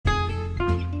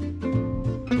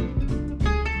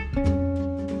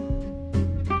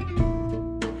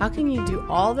How can you do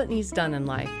all that needs done in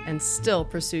life and still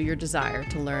pursue your desire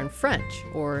to learn French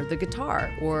or the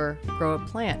guitar or grow a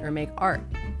plant or make art?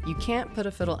 You can't put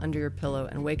a fiddle under your pillow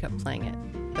and wake up playing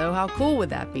it. Though how cool would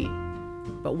that be?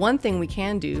 But one thing we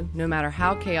can do, no matter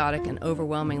how chaotic and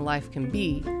overwhelming life can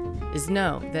be, is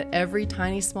know that every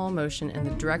tiny small motion in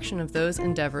the direction of those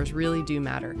endeavors really do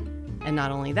matter. And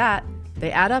not only that,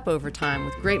 they add up over time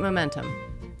with great momentum.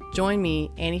 Join me,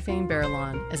 Annie Fane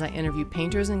Barralon, as I interview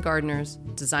painters and gardeners,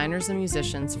 designers and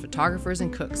musicians, photographers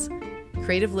and cooks,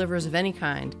 creative livers of any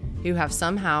kind, who have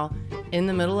somehow, in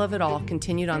the middle of it all,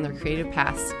 continued on their creative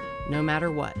paths, no matter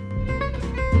what.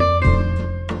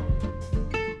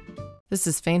 This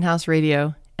is Fane House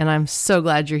Radio, and I'm so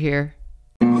glad you're here.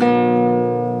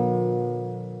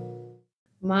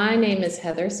 My name is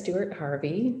Heather Stewart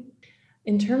Harvey.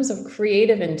 In terms of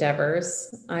creative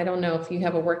endeavors, I don't know if you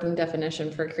have a working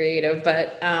definition for creative,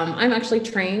 but I'm actually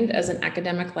trained as an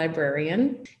academic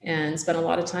librarian and spent a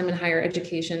lot of time in higher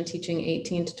education teaching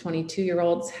 18 to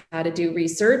 22-year-olds how to do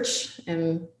research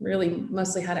and really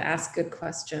mostly how to ask good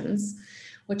questions,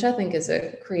 which I think is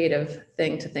a creative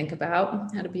thing to think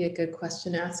about, how to be a good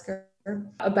question asker.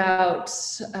 About,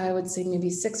 I would say maybe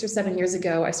 6 or 7 years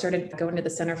ago, I started going to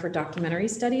the Center for Documentary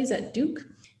Studies at Duke,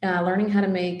 learning how to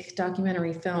make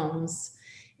documentary films.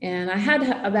 And I had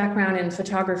a background in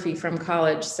photography from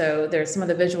college, so there's some of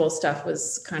the visual stuff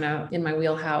was kind of in my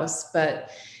wheelhouse,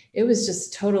 but it was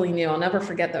just totally new. I'll never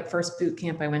forget that first boot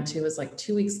camp I went to. It was like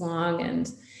 2 weeks long,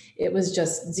 and it was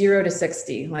just 0 to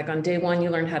 60. Like on day one,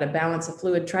 you learned how to balance a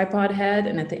fluid tripod head,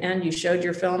 and at the end, you showed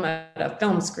your film at a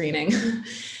film screening.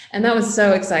 And that was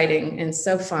so exciting and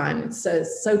so fun.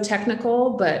 It's so technical,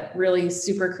 but really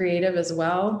super creative as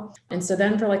well. And so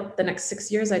then for like the next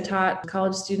 6 years, I taught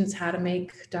college students how to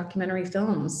make documentary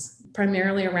films,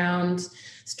 primarily around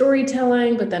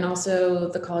storytelling, but then also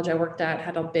the college I worked at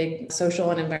had a big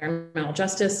social and environmental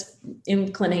justice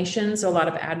inclination. So a lot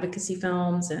of advocacy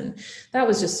films, and that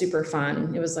was just super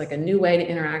fun. It was like a new way to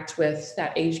interact with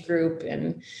that age group,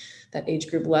 and that age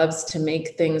group loves to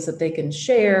make things that they can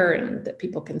share and that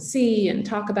people can see and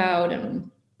talk about. And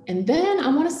then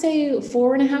I want to say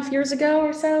 4.5 years ago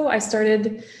or so, I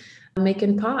started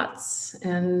making pots.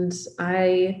 And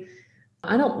I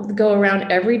don't go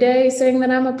around every day saying that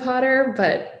I'm a potter,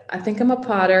 but I think I'm a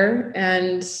potter.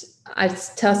 And I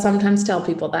sometimes tell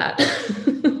people that.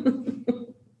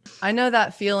 I know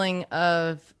that feeling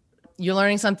of you're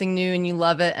learning something new and you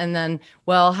love it. And then,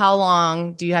 well, how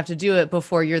long do you have to do it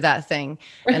before you're that thing?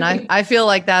 And I feel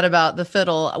like that about the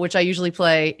fiddle, which I usually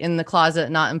play in the closet,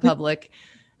 not in public.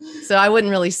 So I wouldn't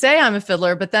really say I'm a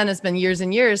fiddler, but then it's been years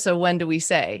and years. So when do we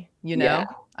say, Yeah.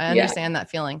 I understand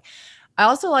that feeling. I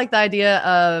also like the idea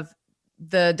of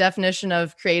the definition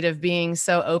of creative being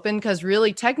so open, because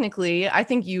really technically, I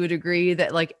think you would agree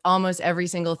that like almost every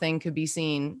single thing could be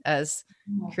seen as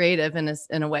creative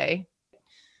in a way.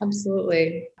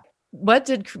 Absolutely. What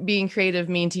did being creative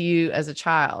mean to you as a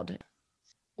child?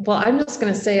 Well, I'm just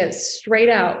going to say it straight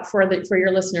out for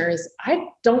your listeners. I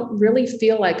don't really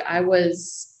feel like I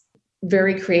was a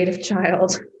very creative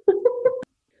child.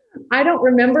 I don't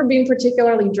remember being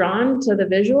particularly drawn to the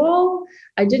visual.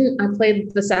 I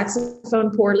played the saxophone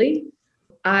poorly.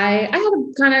 I had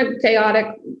a kind of chaotic,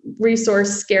 resource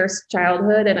scarce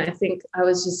childhood, and I think I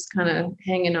was just kind of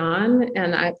hanging on.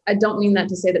 And I don't mean that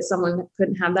to say that someone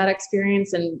couldn't have that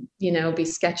experience and, be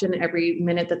sketching every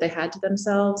minute that they had to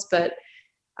themselves, but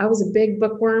I was a big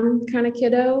bookworm kind of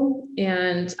kiddo.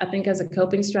 And I think as a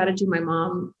coping strategy, my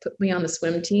mom put me on the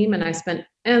swim team, and I spent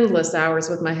endless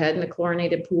hours with my head in a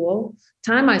chlorinated pool,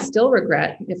 time I still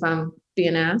regret if I'm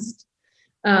being asked.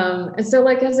 And so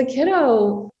like as a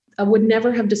kiddo, I would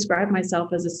never have described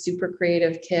myself as a super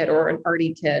creative kid or an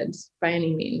arty kid by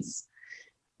any means.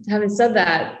 Having said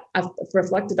that, I've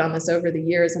reflected on this over the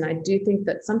years, and I do think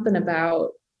that something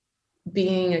about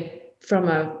being from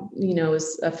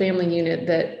a family unit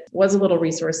that was a little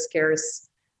resource scarce,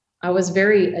 I was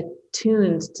very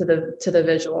attuned to the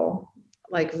visual,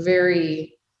 like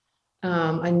very,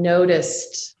 I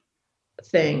noticed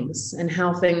things and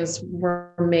how things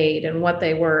were made and what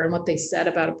they were and what they said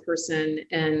about a person.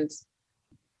 And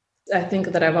I think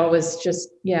that I've always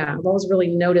really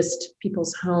noticed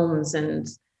people's homes and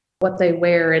what they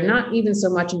wear, and not even so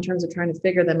much in terms of trying to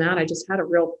figure them out. I just had a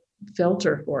real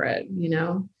filter for it,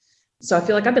 So I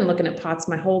feel like I've been looking at pots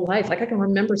my whole life. Like I can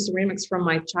remember ceramics from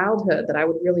my childhood that I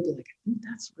would really be like, I think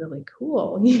that's really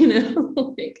cool,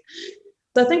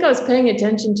 So I think I was paying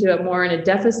attention to it more in a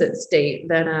deficit state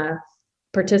than a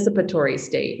participatory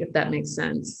state, if that makes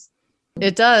sense.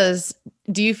 It does.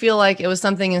 Do you feel like it was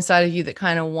something inside of you that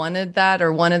kind of wanted that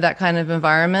or wanted that kind of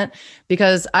environment?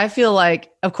 Because I feel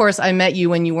like, of course, I met you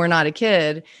when you were not a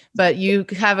kid, but you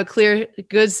have a clear,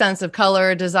 good sense of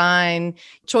color, design,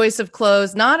 choice of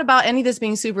clothes, not about any of this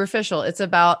being superficial. It's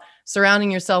about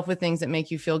surrounding yourself with things that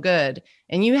make you feel good.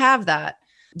 And you have that.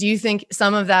 Do you think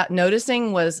some of that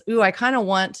noticing was, ooh, I kind of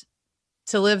want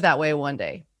to live that way one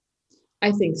day?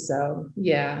 I think so.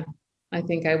 Yeah. I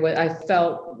think I would. I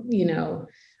felt,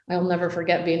 I'll never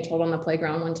forget being told on the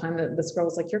playground one time that this girl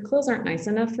was like, your clothes aren't nice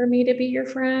enough for me to be your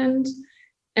friend.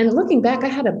 And looking back, I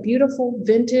had a beautiful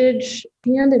vintage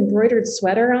hand embroidered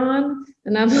sweater on.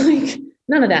 And I'm like,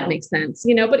 none of that makes sense,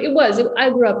 but I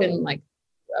grew up in like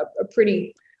a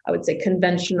pretty, I would say,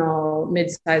 conventional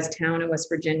mid-sized town in West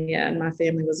Virginia. And my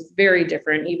family was very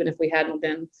different, even if we hadn't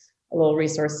been a little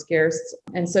resource scarce.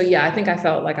 And so, yeah, I think I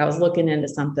felt like I was looking into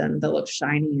something that looked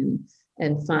shiny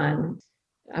and fun.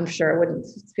 I'm sure I wouldn't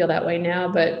feel that way now,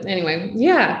 but anyway,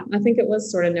 yeah, I think it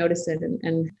was sort of noticing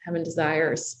and having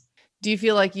desires. Do you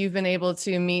feel like you've been able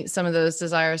to meet some of those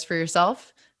desires for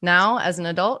yourself now as an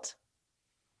adult?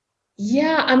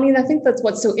 Yeah, I mean, I think that's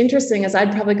what's so interesting is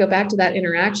I'd probably go back to that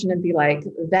interaction and be like,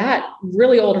 that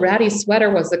really old ratty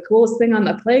sweater was the coolest thing on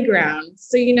the playground.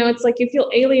 So, it's like you feel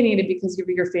alienated because of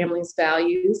your family's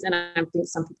values. And I think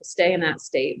some people stay in that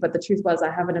state. But the truth was,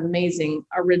 I have an amazing,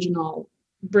 original,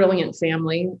 brilliant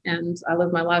family. And I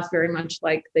live my life very much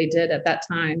like they did at that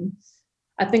time.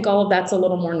 I think all of that's a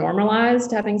little more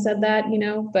normalized, having said that,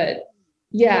 but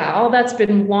yeah, all that's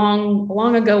been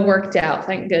long ago worked out.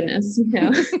 Thank goodness.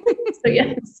 So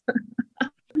yes.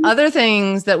 Other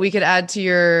things that we could add to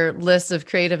your list of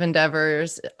creative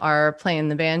endeavors are playing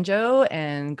the banjo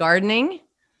and gardening.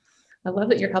 I love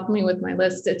that you're helping me with my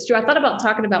list. It's true. I thought about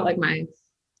talking about like my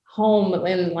home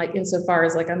and like insofar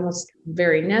as like I'm just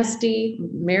very nesty,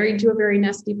 married to a very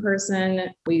nesty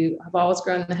person. We have always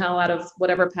grown the hell out of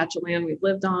whatever patch of land we've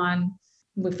lived on.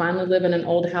 We finally live in an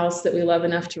old house that we love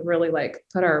enough to really like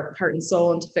put our heart and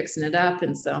soul into fixing it up.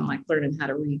 And so I'm like learning how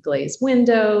to reglaze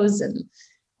windows and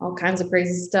all kinds of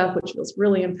crazy stuff, which feels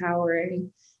really empowering.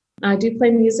 I do play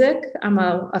music. I'm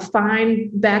a fine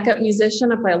backup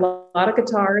musician. I play a lot of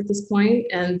guitar at this point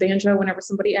and banjo whenever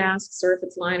somebody asks, or if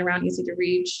it's lying around easy to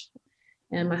reach.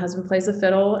 And my husband plays a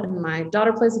fiddle and my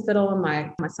daughter plays a fiddle and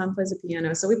my son plays a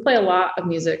piano. So we play a lot of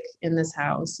music in this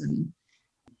house. And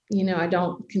I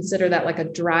don't consider that like a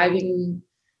driving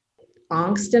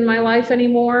angst in my life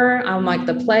anymore. I'm like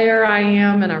the player I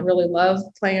am, and I really love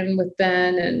playing with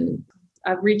Ben. And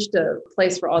I've reached a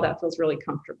place where all that feels really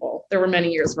comfortable. There were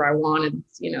many years where I wanted,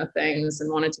 things and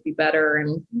wanted to be better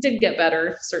and did get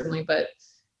better, certainly, but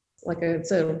like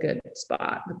it's a good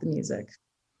spot with the music.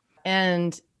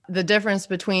 And the difference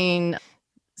between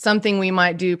something we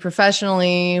might do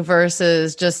professionally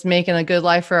versus just making a good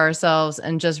life for ourselves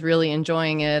and just really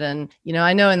enjoying it. And,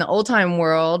 I know in the old time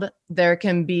world, there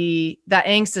can be that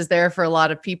angst is there for a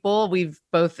lot of people. We've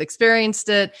both experienced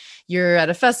it. You're at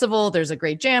a festival, there's a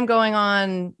great jam going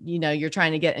on, you're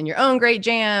trying to get in your own great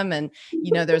jam. And,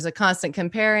 there's a constant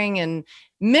comparing and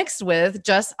mixed with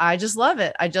I just love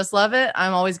it. I just love it.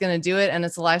 I'm always going to do it. And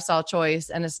it's a lifestyle choice.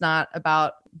 And it's not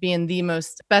about being the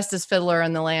bestest fiddler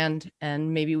in the land.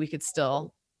 And maybe we could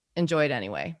still enjoy it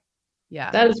anyway.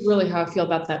 Yeah. That is really how I feel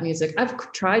about that music.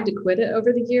 I've tried to quit it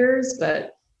over the years,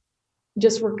 but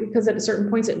just because at certain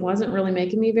points it wasn't really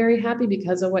making me very happy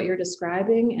because of what you're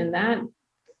describing. And that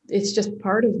it's just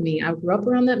part of me. I grew up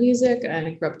around that music and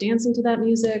I grew up dancing to that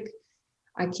music.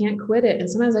 I can't quit it. And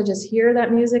sometimes I just hear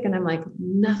that music and I'm like,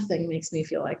 nothing makes me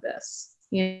feel like this,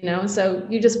 so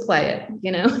you just play it,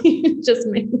 you just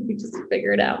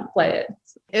figure it out and play it.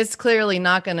 It's clearly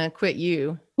not going to quit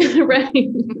you. Right.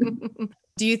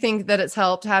 Do you think that it's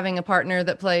helped having a partner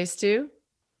that plays too?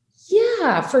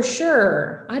 Yeah, for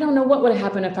sure. I don't know what would have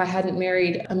happened if I hadn't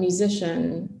married a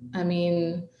musician. I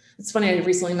mean, it's funny, I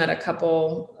recently met a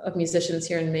couple of musicians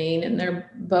here in Maine, and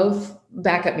they're both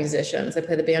backup musicians. They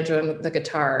play the banjo and the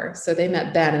guitar. So they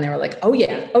met Ben and they were like, oh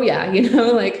yeah,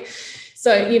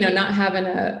 so, not having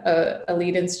a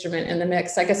lead instrument in the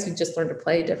mix, I guess we just learned to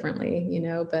play differently,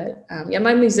 but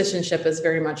my musicianship is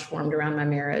very much formed around my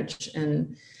marriage.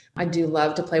 And I do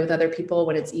love to play with other people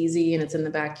when it's easy and it's in the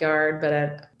backyard,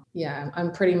 but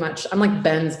I'm like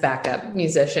Ben's backup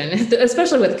musician,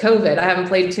 especially with COVID. I haven't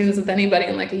played tunes with anybody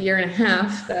in like a year and a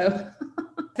half. So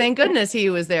thank goodness he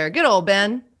was there. Good old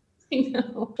Ben. I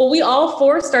know. Well, we all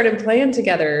four started playing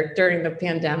together during the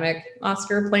pandemic.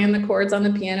 Oscar playing the chords on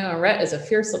the piano, and Rhett is a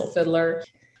fierce little fiddler.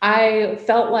 I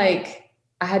felt like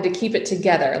I had to keep it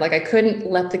together. Like I couldn't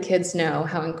let the kids know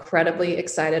how incredibly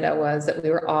excited I was that we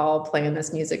were all playing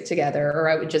this music together, or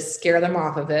I would just scare them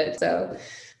off of it. So,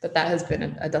 but that has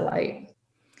been a delight.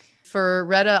 For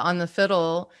Retta on the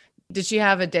fiddle, did she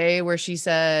have a day where she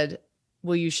said,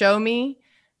 "Will you show me?"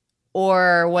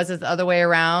 Or was it the other way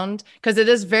around? Because it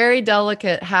is very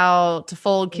delicate how to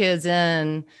fold kids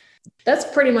in. That's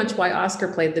pretty much why Oscar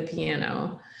played the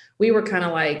piano. We were kind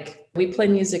of like, we play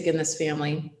music in this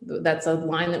family. That's a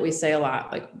line that we say a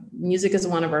lot. Like music is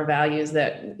one of our values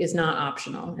that is not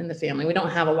optional in the family. We don't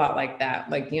have a lot like that.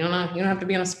 Like, you don't have to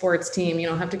be on a sports team. You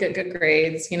don't have to get good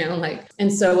grades,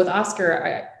 and so with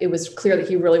Oscar, it was clear that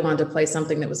he really wanted to play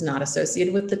something that was not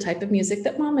associated with the type of music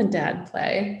that mom and dad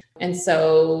play. And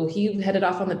so he headed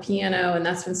off on the piano, and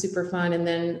that's been super fun. And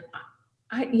then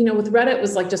with Retta, it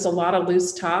was like just a lot of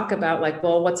loose talk about like,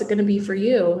 well, what's it going to be for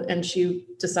you? And she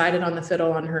decided on the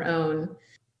fiddle on her own.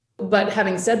 But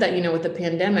having said that, with the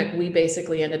pandemic, we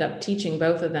basically ended up teaching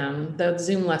both of them. The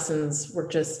Zoom lessons were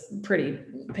just pretty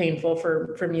painful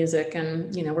for music.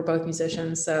 And, we're both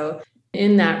musicians. So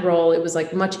in that role, it was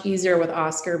like much easier with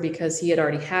Oscar because he had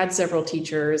already had several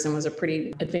teachers and was a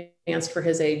pretty advanced for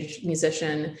his age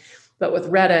musician. But with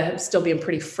Retta still being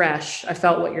pretty fresh, I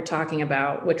felt what you're talking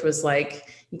about, which was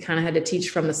like you kind of had to teach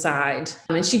from the side.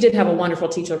 And she did have a wonderful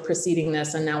teacher preceding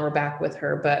this, and now we're back with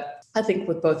her. But I think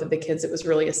with both of the kids, it was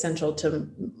really essential to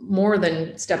more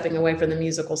than stepping away from the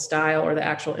musical style or the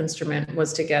actual instrument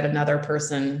was to get another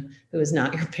person who is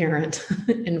not your parent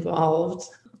involved.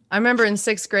 I remember in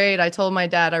 6th grade, I told my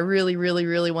dad, I really, really,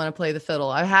 really want to play the fiddle.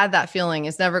 I had that feeling.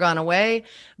 It's never gone away.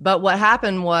 But what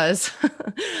happened was,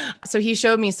 so he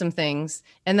showed me some things,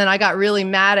 and then I got really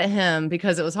mad at him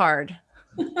because it was hard.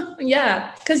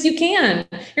 Yeah, because you can.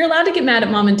 You're allowed to get mad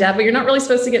at mom and dad, but you're not really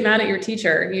supposed to get mad at your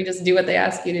teacher. You just do what they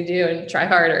ask you to do and try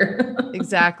harder.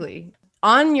 Exactly.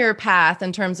 On your path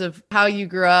in terms of how you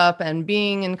grew up and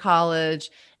being in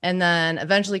college, and then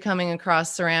eventually coming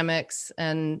across ceramics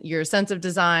and your sense of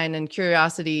design and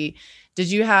curiosity, did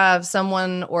you have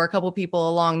someone or a couple people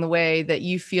along the way that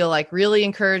you feel like really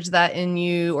encouraged that in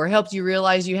you or helped you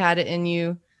realize you had it in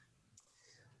you?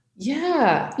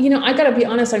 Yeah. I got to be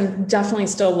honest, I'm definitely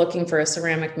still looking for a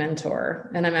ceramic mentor,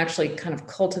 and I'm actually kind of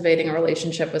cultivating a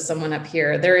relationship with someone up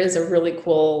here. There is a really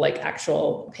cool, like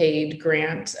actual paid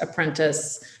grant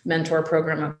apprentice mentor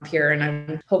program up here. And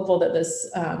I'm hopeful that this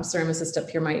ceramicist up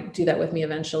here might do that with me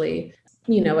eventually.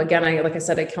 Again, like I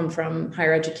said, I come from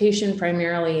higher education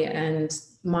primarily, and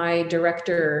my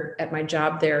director at my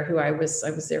job there, who I was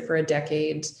there for a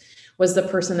decade, was the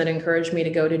person that encouraged me to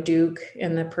go to Duke,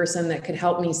 and the person that could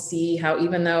help me see how,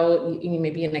 even though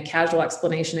maybe in a casual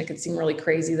explanation, it could seem really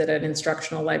crazy that an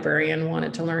instructional librarian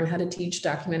wanted to learn how to teach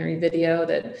documentary video,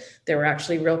 that there were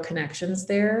actually real connections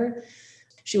there.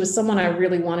 She was someone I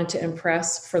really wanted to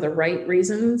impress for the right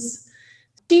reasons.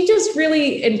 She just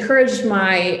really encouraged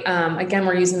my, again,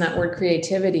 we're using that word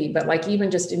creativity, but like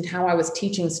even just in how I was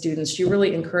teaching students, she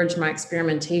really encouraged my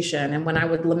experimentation. And when I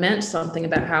would lament something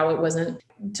about how it wasn't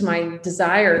to my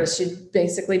desires, she'd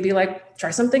basically be like, try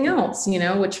something else,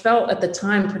 which felt at the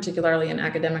time, particularly in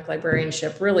academic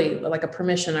librarianship, really like a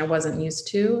permission I wasn't used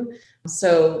to.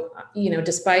 So,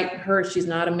 despite her, she's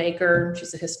not a maker,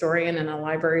 she's a historian and a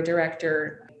library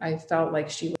director. I felt like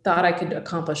she thought I could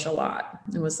accomplish a lot.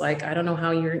 It was like, I don't know how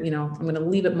I'm going to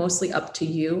leave it mostly up to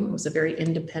you. It was a very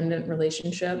independent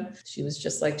relationship. She was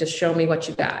just like, just show me what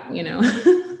you got,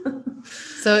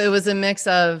 So it was a mix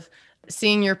of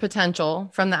seeing your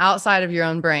potential from the outside of your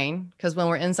own brain, because when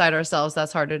we're inside ourselves,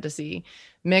 that's harder to see,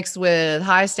 mixed with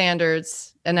high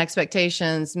standards and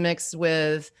expectations, mixed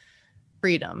with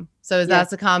freedom. So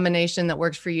that's a combination that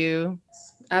works for you?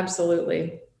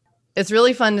 Absolutely. It's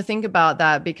really fun to think about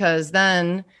that, because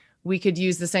then we could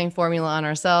use the same formula on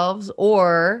ourselves,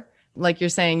 or like you're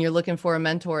saying, you're looking for a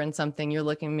mentor in something, you're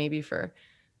looking maybe for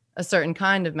a certain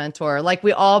kind of mentor. Like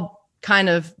we all kind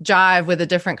of jive with a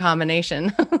different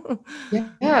combination.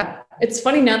 Yeah. It's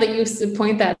funny now that you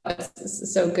point that out.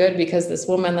 It's so good, because this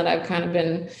woman that I've kind of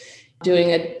been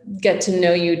doing a get to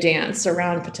know you dance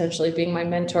around potentially being my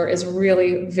mentor is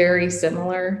really very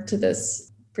similar to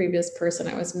this previous person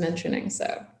I was mentioning.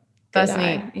 So that's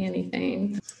neat. Annie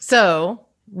Thane. So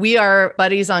we are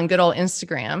buddies on good old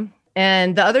Instagram.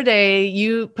 And the other day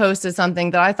you posted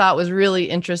something that I thought was really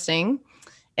interesting.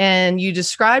 And you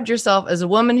described yourself as a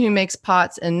woman who makes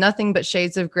pots in nothing but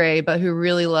shades of gray, but who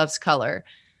really loves color.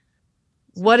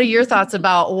 What are your thoughts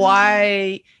about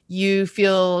why you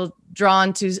feel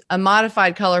drawn to a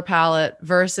modified color palette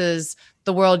versus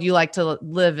the world you like to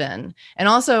live in? And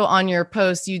also on your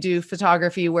posts, you do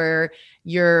photography where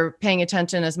you're paying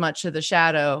attention as much to the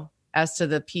shadow as to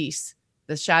the piece.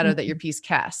 the shadow that your piece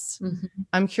casts. Mhm.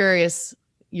 I'm curious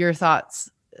your thoughts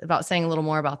about saying a little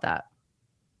more about that.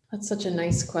 That's such a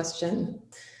nice question.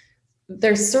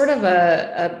 There's sort of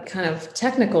a kind of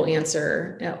technical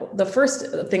answer. The first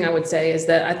thing I would say is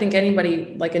that I think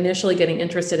anybody like initially getting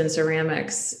interested in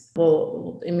ceramics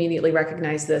will immediately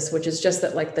recognize this, which is just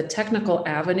that like the technical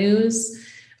avenues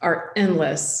are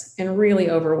endless and really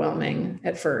overwhelming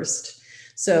at first.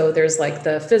 So there's like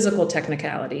the physical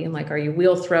technicality, like, are you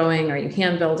wheel throwing? Are you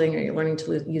hand building? Are you learning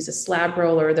to use a slab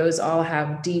roller? Those all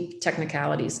have deep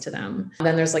technicalities to them.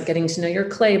 Then there's like getting to know your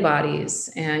clay bodies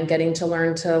and getting to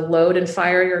learn to load and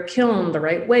fire your kiln the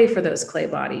right way for those clay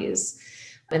bodies.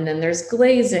 And then there's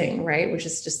glazing, right? Which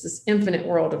is just this infinite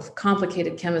world of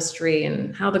complicated chemistry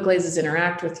and how the glazes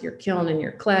interact with your kiln and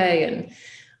your clay. And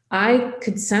I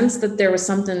could sense that there was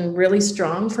something really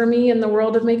strong for me in the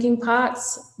world of making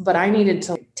pots, but I needed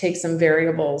to take some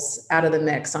variables out of the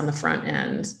mix on the front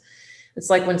end. It's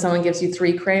like when someone gives you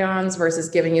 3 crayons versus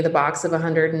giving you the box of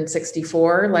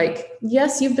 164. Like,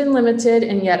 yes, you've been limited,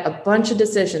 and yet a bunch of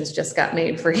decisions just got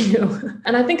made for you.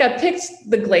 And I think I picked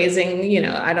the glazing,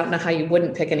 I don't know how you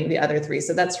wouldn't pick any of the other 3.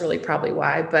 So that's really probably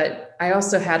why. But I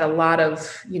also had a lot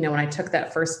of, when I took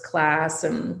that first class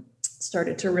and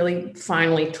started to really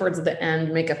finally towards the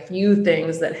end make a few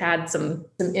things that had some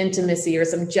intimacy or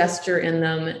some gesture in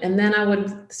them. And then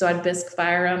I'd bisque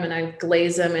fire them and I'd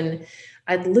glaze them and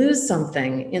I'd lose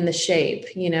something in the shape,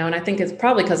 and I think it's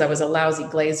probably because I was a lousy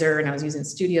glazer and I was using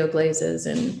studio glazes.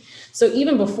 And so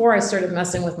even before I started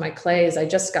messing with my clays, I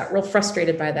just got real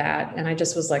frustrated by that. And I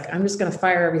just was like, I'm just going to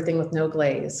fire everything with no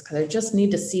glaze because I just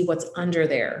need to see what's under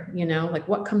there, like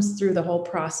what comes through the whole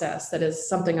process that is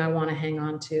something I want to hang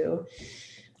on to.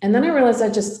 And then I realized I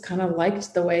just kind of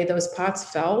liked the way those pots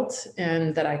felt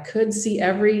and that I could see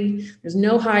there's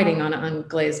no hiding on an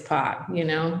unglazed pot,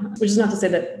 which is not to say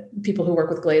that people who work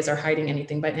with glaze are hiding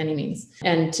anything by any means.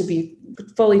 And to be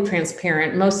fully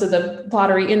transparent, most of the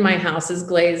pottery in my house is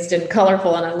glazed and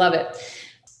colorful and I love it.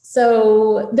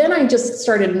 So then I just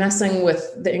started messing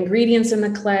with the ingredients in the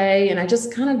clay and I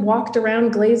just kind of walked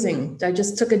around glazing. I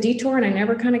just took a detour and I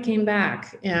never kind of came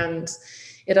back. And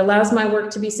it allows my work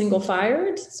to be single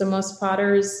fired. So most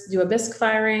potters do a bisque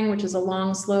firing, which is a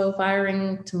long, slow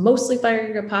firing to mostly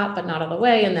fire your pot, but not all the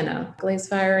way, and then a glaze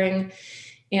firing.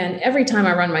 And every time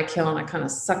I run my kiln, I kind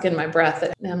of suck in my breath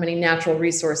at how many natural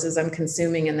resources I'm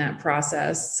consuming in that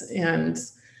process. And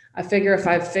I figure if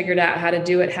I've figured out how to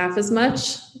do it half as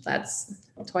much, that's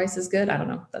twice as good. I don't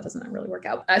know. That doesn't really work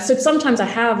out. So sometimes I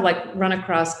have run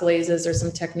across glazes or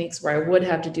some techniques where I would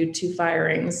have to do 2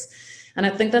 firings. And I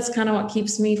think that's kind of what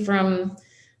keeps me from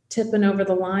tipping over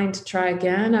the line to try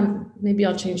again. Maybe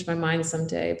I'll change my mind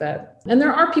someday, and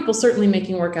there are people certainly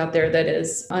making work out there that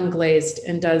is unglazed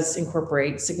and does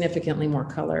incorporate significantly more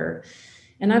color.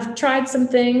 And I've tried some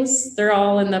things. They're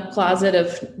all in the closet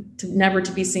never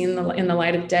to be seen in the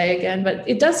light of day again, but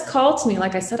it does call to me.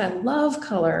 Like I said, I love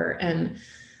color, and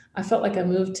I felt like I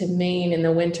moved to Maine in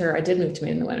the winter. I did move to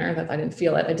Maine in the winter. I didn't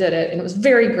feel it. I did it. And it was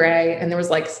very gray. And there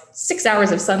was 6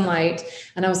 hours of sunlight.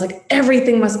 And I was like,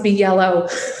 everything must be yellow.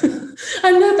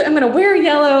 I'm going to wear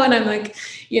yellow. And I'm like,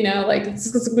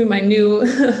 it's going to be my new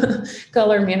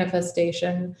color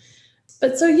manifestation.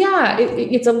 But so, yeah,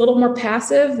 it's a little more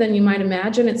passive than you might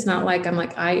imagine. It's not like I'm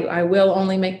like, I will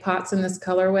only make pots in this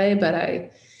colorway, but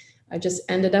I just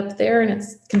ended up there and it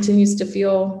continues to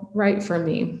feel right for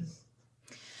me.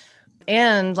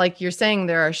 And like you're saying,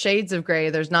 there are shades of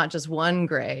gray. There's not just one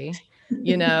gray,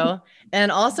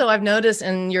 And also I've noticed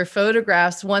in your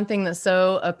photographs, one thing that's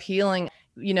so appealing,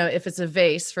 if it's a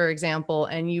vase, for example,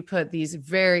 and you put these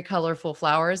very colorful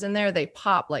flowers in there, they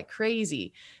pop like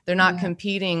crazy. They're not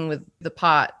competing with the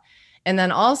pot. And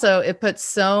then also it puts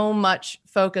so much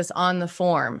focus on the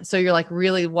form. So you're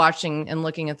really watching and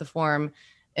looking at the form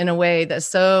in a way that's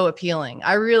so appealing.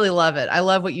 I really love it. I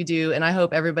love what you do, and I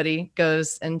hope everybody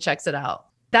goes and checks it out.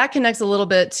 That connects a little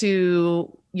bit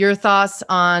to your thoughts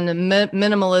on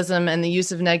minimalism and the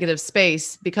use of negative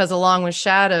space, because along with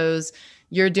shadows,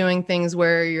 you're doing things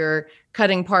where you're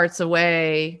cutting parts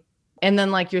away. And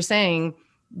then like you're saying,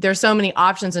 there's so many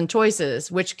options and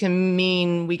choices, which can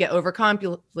mean we get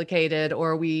overcomplicated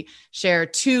or we share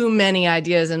too many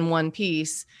ideas in one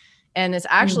piece. And it's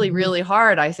actually really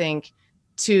hard, I think,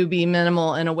 to be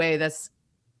minimal in a way that's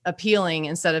appealing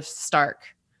instead of stark.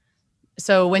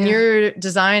 So when you're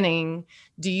designing,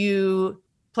 do you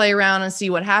play around and see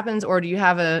what happens, or do you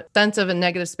have a sense of a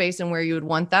negative space and where you would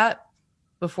want that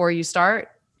before you start?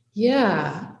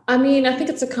 Yeah. I think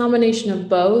it's a combination of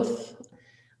both.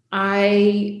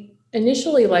 I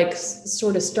initially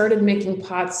sort of started making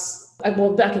pots.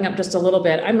 Backing up just a little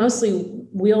bit, I mostly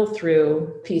wheel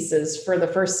through pieces for the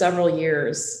first several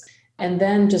years, and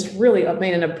then just really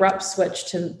made an abrupt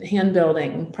switch to hand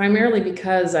building, primarily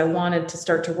because I wanted to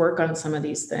start to work on some of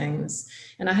these things.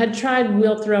 And I had tried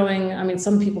wheel throwing. I mean,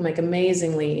 some people make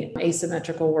amazingly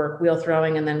asymmetrical work, wheel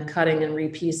throwing and then cutting and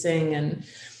repiecing. And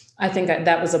I think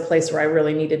that was a place where I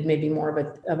really needed maybe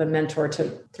more of a mentor to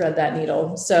thread that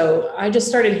needle. So I just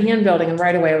started hand building, and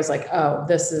right away I was like, oh,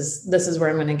 this is where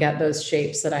I'm going to get those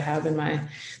shapes that I have in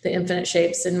the infinite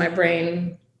shapes in my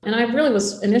brain. And I really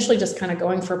was initially just kind of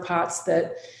going for pots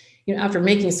that, after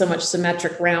making so much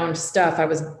symmetric round stuff, I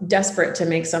was desperate to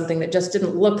make something that just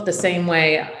didn't look the same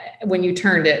way when you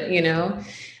turned it,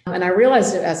 And I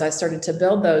realized as I started to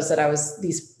build those that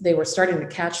they were starting to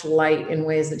catch light in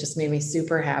ways that just made me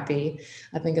super happy.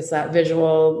 I think it's that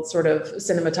visual sort of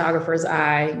cinematographer's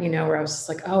eye, where I was just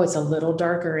like, oh, it's a little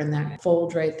darker in that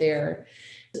fold right there.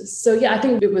 So yeah, I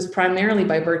think it was primarily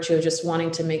by virtue of just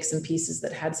wanting to make some pieces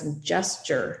that had some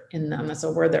gesture in them. That's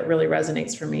a word that really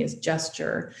resonates for me, is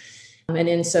gesture. And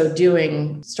in so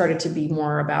doing, started to be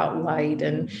more about light.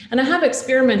 And I have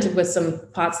experimented with some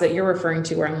pots that you're referring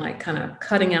to, where I'm like kind of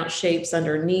cutting out shapes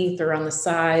underneath or on the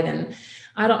side. And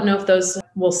I don't know if those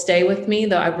will stay with me,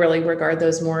 though I really regard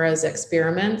those more as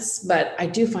experiments. But I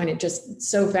do find it just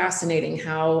so fascinating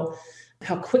how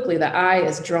quickly the eye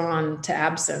is drawn to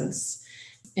absence.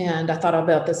 And I thought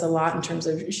about this a lot in terms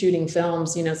of shooting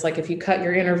films. It's like if you cut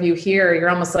your interview here, you're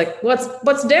almost like,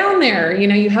 what's down there?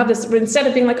 You have this, instead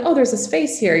of being like, oh, there's this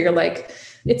face here, you're like,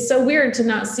 it's so weird to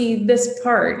not see this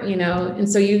part,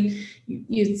 And so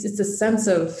it's a sense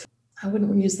of, I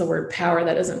wouldn't use the word power,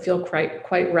 that doesn't feel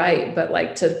quite right, but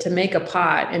like to make a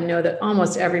pot and know that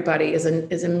almost everybody is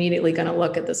immediately going to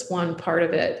look at this one part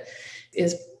of it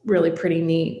is really pretty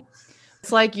neat.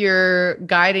 It's like you're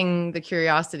guiding the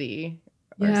curiosity.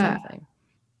 Yeah. Something.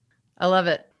 I love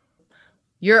it.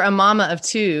 You're a mama of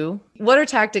two. What are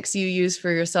tactics you use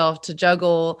for yourself to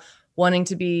juggle wanting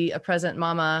to be a present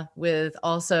mama with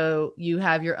also you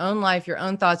have your own life, your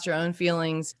own thoughts, your own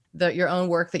feelings, your own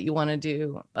work that you want to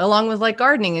do, along with like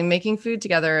gardening and making food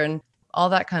together and all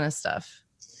that kind of stuff?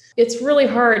 It's really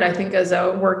hard, I think, as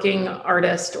a working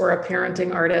artist or a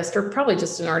parenting artist, or probably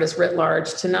just an artist writ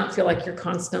large, to not feel like you're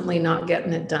constantly not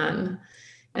getting it done.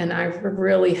 And I've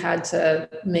really had to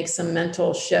make some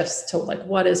mental shifts to like,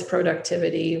 what is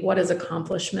productivity? What is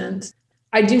accomplishment?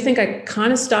 I do think I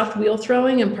kind of stopped wheel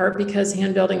throwing, in part because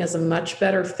hand building is a much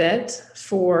better fit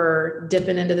for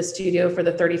dipping into the studio for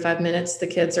the 35 minutes the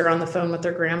kids are on the phone with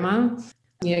their grandma.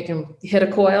 You can hit a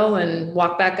coil and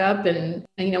walk back up and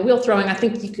wheel throwing. I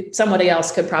think somebody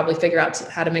else could probably figure out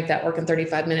how to make that work in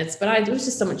 35 minutes, but it was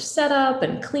just so much setup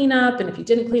and cleanup. And if you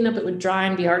didn't clean up, it would dry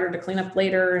and be harder to clean up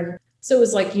later. And so it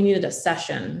was like you needed a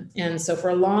session. And so for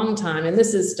a long time, and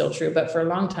this is still true, but for a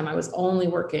long time, I was only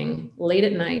working late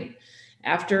at night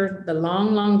after the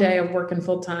long, long day of working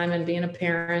full time and being a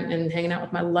parent and hanging out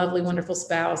with my lovely, wonderful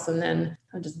spouse. And then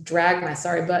I just dragged my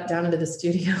sorry butt down into the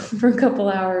studio for a couple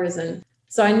hours. And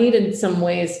so I needed some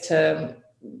ways to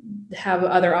have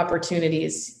other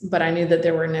opportunities, but I knew that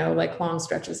there were no like long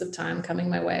stretches of time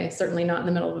coming my way, certainly not in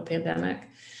the middle of a pandemic.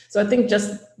 So I think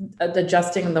just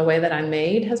adjusting the way that I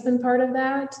made has been part of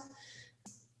that.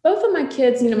 Both of my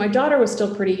kids, my daughter was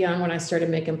still pretty young when I started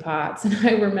making pots. And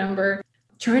I remember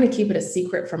trying to keep it a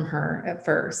secret from her at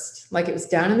first. Like it was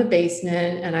down in the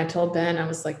basement. And I told Ben, I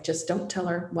was like, just don't tell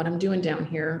her what I'm doing down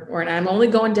here. And I'm only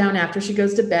going down after she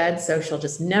goes to bed. So she'll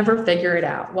just never figure it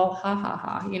out. Well, ha, ha,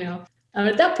 ha,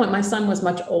 At that point, my son was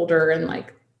much older and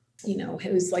like, he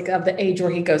was like of the age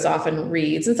where he goes off and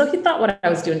reads. And so he thought what I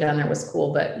was doing down there was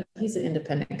cool, but he's an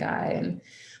independent guy.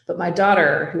 But my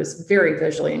daughter, who is very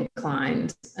visually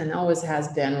inclined and always has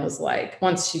been, was like,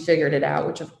 once she figured it out,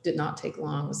 which did not take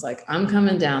long, was like, I'm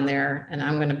coming down there and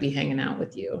I'm going to be hanging out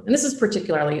with you. And this is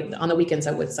particularly on the weekends.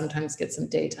 I would sometimes get some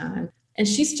daytime. And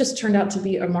she's just turned out to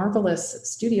be a marvelous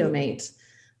studio mate.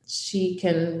 She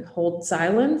can hold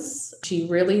silence. She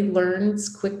really learns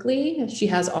quickly. She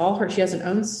has her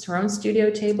own studio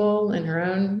table and her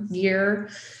own gear.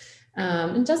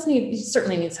 And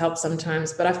certainly needs help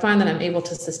sometimes, but I find that I'm able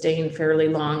to sustain fairly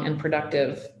long and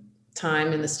productive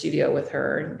time in the studio with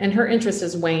her. And her interest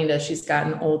has waned as she's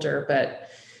gotten older, but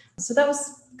so that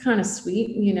was kind of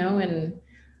sweet, and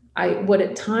I would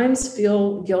at times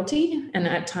feel guilty. And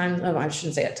at times, I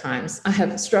shouldn't say at times, I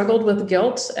have struggled with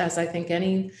guilt, as I think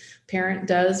any parent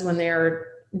does when they're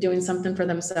doing something for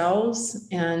themselves.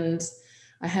 And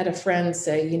I had a friend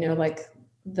say, like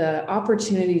the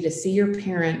opportunity to see your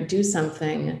parent do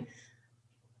something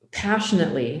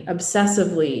passionately,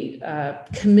 obsessively,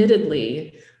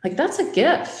 committedly, like that's a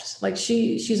gift. Like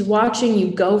she's watching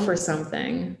you go for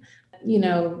something,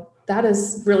 that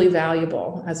is really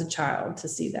valuable as a child to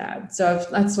see that. So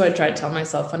that's what I try to tell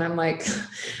myself when I'm like,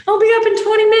 I'll be up in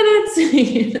 20 minutes.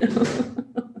 You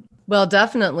know? Well,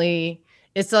 definitely.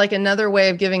 It's like another way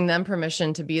of giving them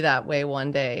permission to be that way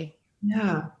one day.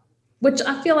 Yeah. Which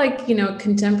I feel like,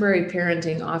 contemporary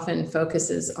parenting often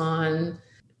focuses on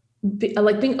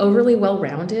like being overly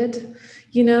well-rounded,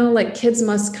 like kids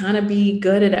must kind of be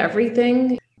good at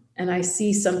everything. And I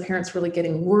see some parents really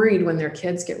getting worried when their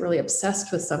kids get really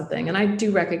obsessed with something. And I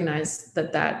do recognize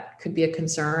that that could be a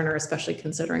concern, or especially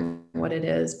considering what it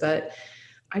is. But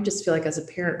I just feel like as a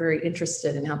parent, very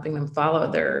interested in helping them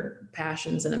follow their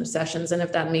passions and obsessions. And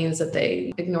if that means that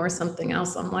they ignore something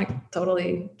else, I'm like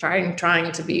totally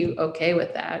trying to be okay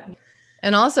with that.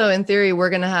 And also in theory,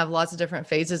 we're going to have lots of different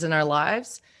phases in our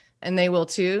lives, and they will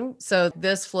too. So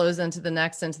this flows into the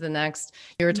next, into the next.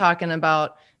 You were talking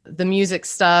about the music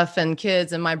stuff and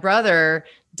kids, and my brother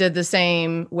did the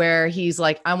same, where he's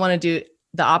like, I want to do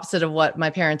the opposite of what my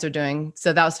parents are doing.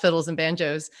 So that was fiddles and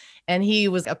banjos. And he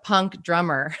was a punk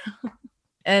drummer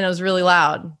and it was really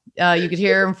loud. You could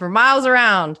hear him for miles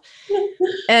around.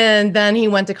 And then he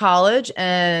went to college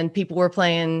and people were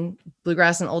playing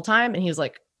bluegrass and old time. And he was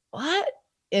like, what?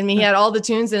 I mean, he had all the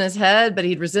tunes in his head, but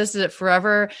he'd resisted it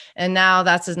forever. And now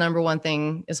that's his number one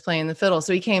thing, is playing the fiddle.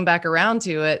 So he came back around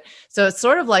to it. So it's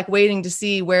sort of like waiting to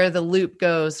see where the loop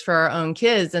goes for our own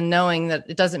kids, and knowing that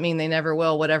it doesn't mean they never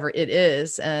will, whatever it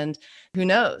is. And who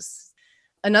knows?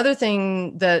 Another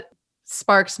thing that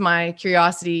sparks my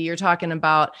curiosity, you're talking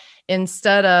about,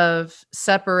 instead of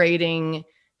separating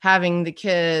having the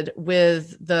kid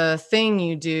with the thing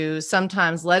you do,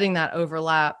 sometimes letting that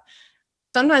overlap.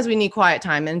 Sometimes we need quiet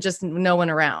time and just no one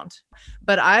around.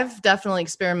 But I've definitely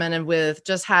experimented with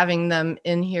just having them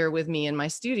in here with me in my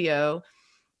studio.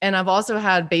 And I've also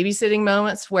had babysitting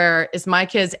moments where it's my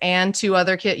kids and two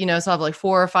other kids, so I have like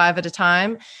 4 or 5 at a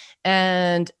time.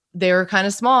 And they were kind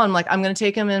of small. I'm like, I'm going to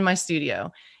take them in my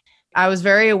studio. I was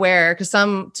very aware, because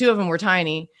 2 of them were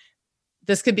tiny.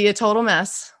 This could be a total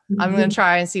mess. Mm-hmm. I'm going to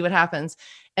try and see what happens.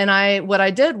 And what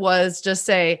I did was just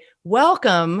say,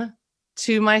 welcome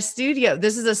to my studio.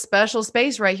 This is a special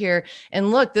space right here.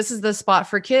 And look, this is the spot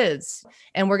for kids.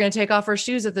 And we're going to take off our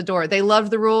shoes at the door. They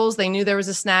loved the rules. They knew there was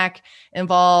a snack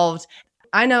involved.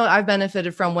 I know I've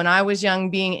benefited from, when I was young,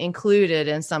 being included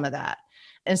in some of that.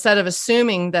 Instead of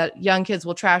assuming that young kids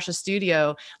will trash a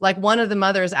studio, like one of the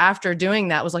mothers after doing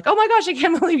that was like, oh my gosh, I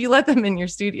can't believe you let them in your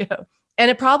studio. And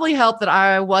it probably helped that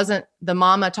I wasn't the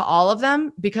mama to all of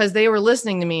them, because they were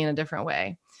listening to me in a different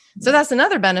way. So that's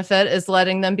another benefit, is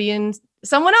letting them be in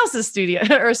someone else's studio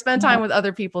or spend time with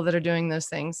other people that are doing those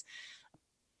things.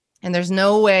 And there's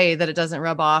no way that it doesn't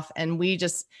rub off. And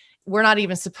we're not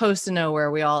even supposed to know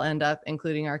where we all end up,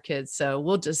 including our kids. So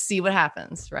we'll just see what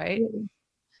happens, right?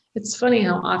 It's funny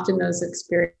how often those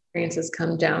experiences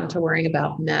come down to worrying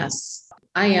about mess.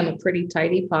 I am a pretty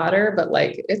tidy potter, but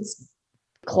like, it's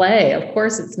clay. Of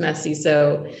course it's messy.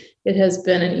 So it has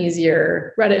been an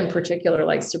easier. Retta in particular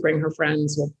likes to bring her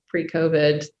friends. Well,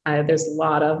 pre-COVID, there's a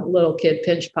lot of little kid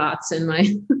pinch pots in my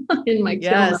Yes.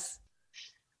 kiln.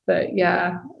 But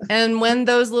yeah. And when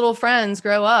those little friends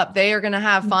grow up, they are going to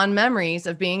have fond memories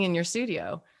of being in your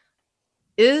studio.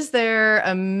 Is there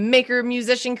a maker,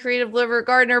 musician, creative liver,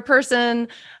 gardener person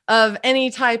of any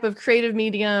type of creative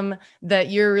medium that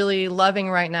you're really loving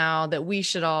right now that we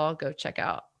should all go check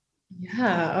out?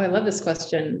 Yeah. Oh, I love this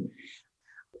question.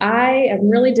 I am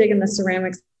really digging the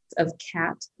ceramics of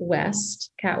Kat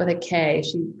West, Kat with a K.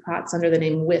 She pots under the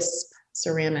name Wisp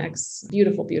Ceramics.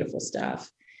 Beautiful, beautiful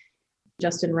stuff.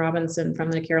 Justin Robinson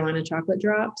from the Carolina Chocolate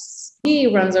Drops. He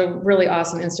runs a really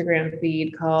awesome Instagram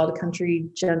feed called Country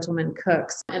Gentleman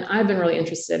Cooks. And I've been really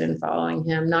interested in following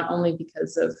him, not only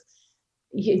because of,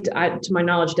 to my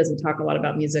knowledge, doesn't talk a lot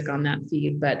about music on that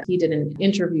feed, but he did an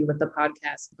interview with the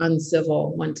podcast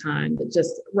Uncivil one time that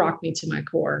just rocked me to my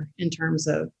core in terms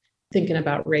of thinking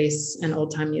about race and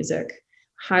old time music.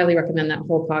 Highly recommend that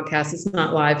whole podcast. It's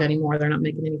not live anymore. They're not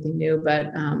making anything new,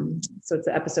 but so it's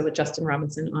an episode with Justin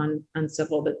Robinson on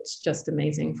Uncivil that's just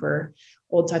amazing for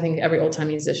old time. I think every old time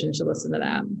musician should listen to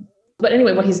that. But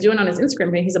anyway, what he's doing on his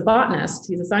Instagram, he's a botanist,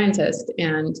 he's a scientist,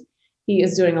 and he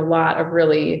is doing a lot of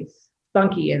really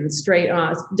funky and straight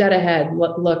on, dead ahead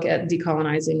look at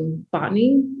decolonizing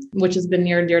botany, which has been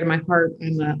near and dear to my heart.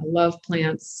 I love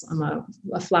plants. I'm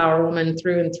a flower woman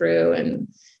through and through. And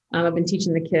I've been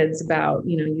teaching the kids about,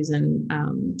 using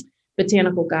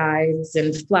botanical guides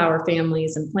and flower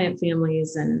families and plant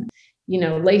families. And,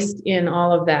 laced in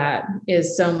all of that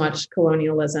is so much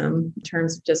colonialism in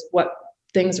terms of just what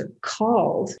things are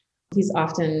called. He's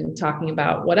often talking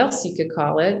about what else you could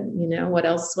call it,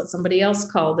 what somebody else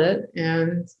called it.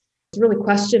 And really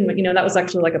question, that was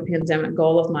actually like a pandemic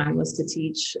goal of mine, was to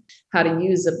teach how to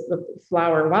use a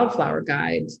wildflower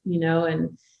guide,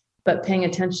 but paying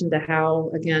attention to how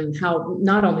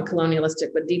not only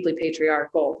colonialistic, but deeply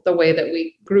patriarchal, the way that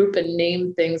we group and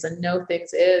name things and know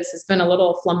things has been a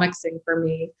little flummoxing for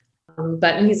me.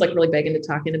 And he's like really big into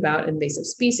talking about invasive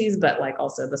species, but like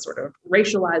also the sort of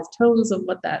racialized tones of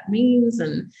what that means.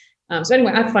 And so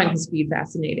anyway, I find his feed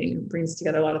fascinating. It brings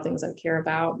together a lot of things I care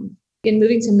about. In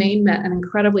moving to Maine, met an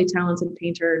incredibly talented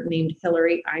painter named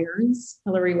Hillary Irons,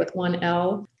 Hillary with one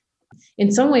L.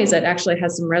 In some ways, that actually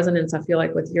has some resonance, I feel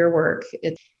like, with your work.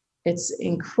 It's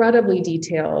incredibly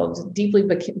detailed, deeply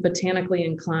botanically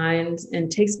inclined,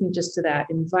 and takes me just to that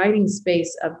inviting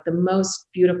space of the most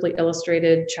beautifully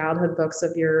illustrated childhood books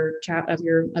of your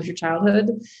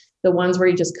childhood, the ones where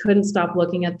you just couldn't stop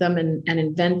looking at them and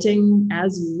inventing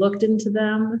as you looked into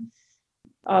them.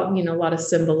 A lot of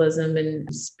symbolism and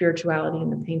spirituality in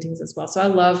the paintings as well. So I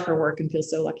love her work and feel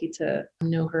so lucky to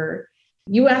know her.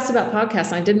 You asked about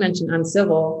podcasts. I did mention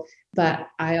Uncivil, but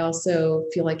I also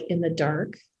feel like In the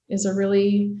Dark is a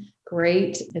really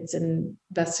great, it's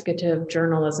investigative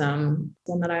journalism,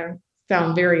 one that I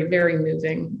found very, very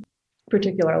moving,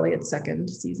 particularly its second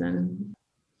season.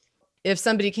 If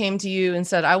somebody came to you and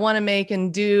said, I want to make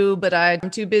and do, but I'm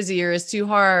too busy or it's too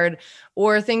hard,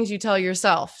 or things you tell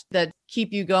yourself that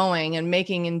keep you going and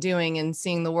making and doing and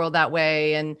seeing the world that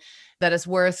way, and that it's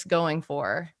worth going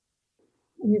for?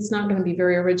 It's not going to be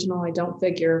very original, I don't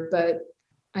figure, but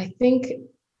I think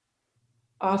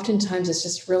oftentimes it's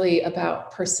just really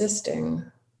about persisting.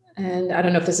 And I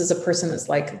don't know if this is a person that's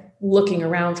like looking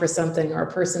around for something, or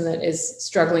a person that is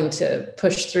struggling to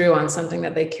push through on something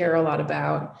that they care a lot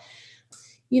about.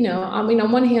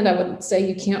 On one hand, I would say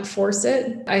you can't force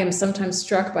it. I am sometimes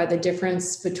struck by the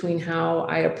difference between how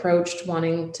I approached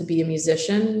wanting to be a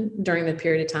musician during the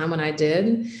period of time when I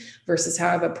did, versus how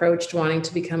I've approached wanting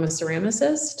to become a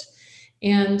ceramicist.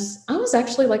 And I was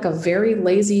actually like a very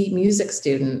lazy music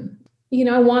student.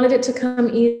 I wanted it to come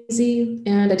easy,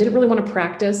 and I didn't really want to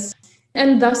practice.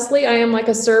 And thusly, I am like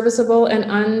a serviceable and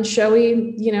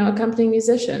unshowy, accompanying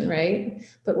musician, right?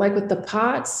 But like with the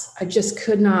pots, I just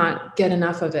could not get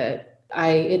enough of it.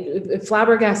 It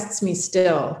flabbergasts me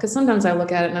still, because sometimes I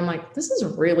look at it and I'm like, this is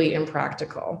really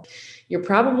impractical. You're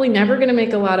probably never going to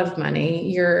make a lot of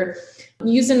money. You're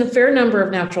using a fair number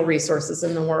of natural resources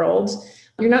in the world.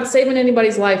 You're not saving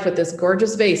anybody's life with this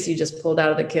gorgeous vase you just pulled out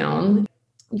of the kiln.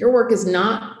 Your work is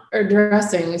not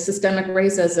addressing systemic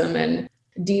racism and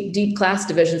deep class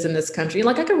divisions in this country.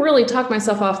 Like, I could really talk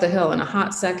myself off the hill in a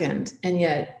hot second. And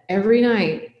yet every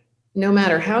night, no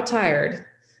matter how tired,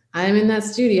 I am in that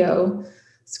studio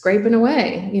scraping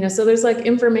away, so there's like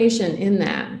information in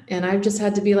that. And I've just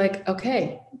had to be like,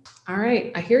 okay, all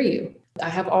right, I hear you. I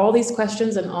have all these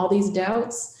questions and all these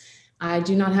doubts. I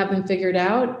do not have them figured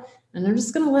out. And I'm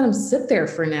just going to let them sit there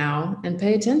for now and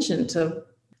pay attention to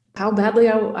how badly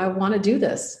I want to do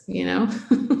this,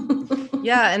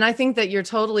 Yeah. And I think that you're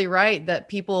totally right that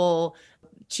people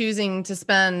choosing to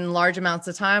spend large amounts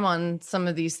of time on some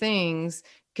of these things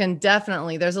can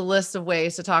definitely, there's a list of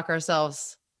ways to talk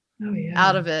ourselves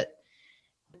out of it.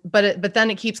 But then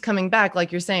it keeps coming back.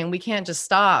 Like you're saying, we can't just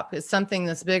stop. It's something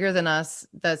that's bigger than us,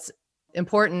 that's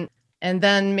important. And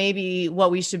then maybe what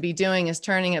we should be doing is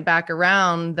turning it back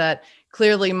around, that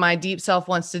clearly my deep self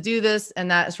wants to do this,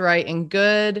 and that's right and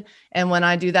good. And when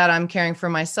I do that, I'm caring for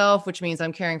myself, which means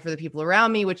I'm caring for the people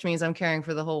around me, which means I'm caring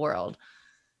for the whole world.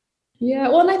 Yeah.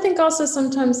 Well, and I think also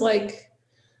sometimes like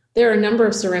there are a number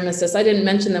of ceramicists. I didn't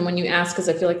mention them when you asked, because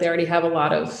I feel like they already have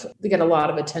they get a lot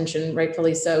of attention,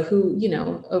 rightfully so, who,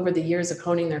 over the years of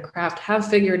honing their craft have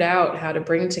figured out how to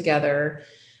bring together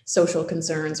social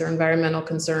concerns or environmental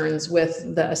concerns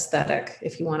with the aesthetic,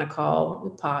 if you want to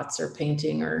call pots or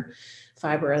painting or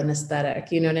fiber an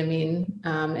aesthetic, you know what I mean?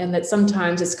 And that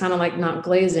sometimes it's kind of like not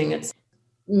glazing. It's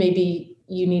maybe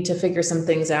you need to figure some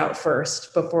things out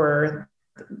first before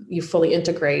you fully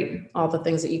integrate all the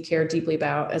things that you care deeply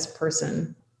about as a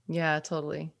person. Yeah,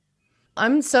 totally.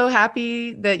 I'm so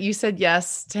happy that you said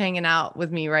yes to hanging out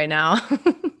with me right now.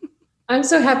 I'm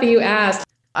so happy you asked.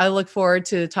 I look forward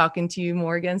to talking to you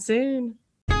more again soon.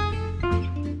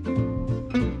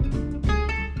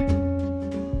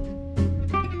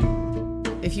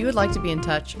 If you would like to be in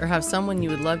touch or have someone you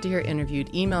would love to hear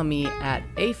interviewed, email me at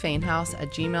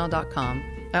afainhouse@gmail.com.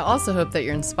 I also hope that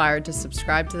you're inspired to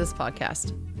subscribe to this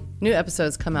podcast. New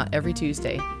episodes come out every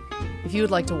Tuesday. If you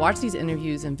would like to watch these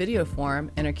interviews in video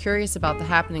form and are curious about the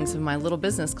happenings of my little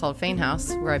business called Fain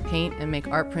House, where I paint and make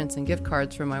art prints and gift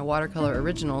cards for my watercolor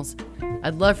originals,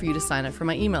 I'd love for you to sign up for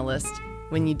my email list.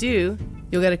 When you do,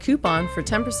 You'll get a coupon for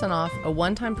 10% off a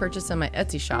one-time purchase in my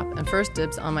Etsy shop and first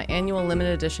dibs on my annual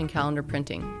limited edition calendar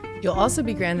printing. You'll also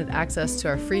be granted access to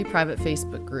our free private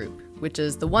Facebook group, which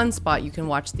is the one spot you can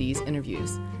watch these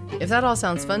interviews. If that all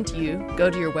sounds fun to you, go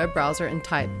to your web browser and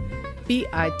type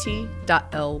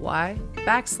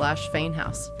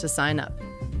bit.ly/Fanehouse to sign up.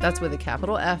 That's with a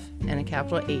capital F and a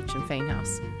capital H in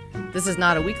Fanehouse. This is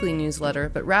not a weekly newsletter,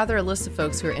 but rather a list of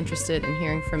folks who are interested in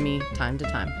hearing from me time to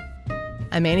time.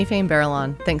 I'm Annie Fain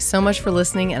Barrelon. Thanks so much for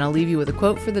listening, and I'll leave you with a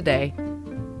quote for the day.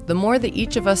 The more that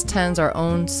each of us tends our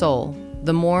own soul,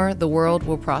 the more the world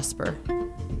will prosper.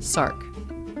 Sark.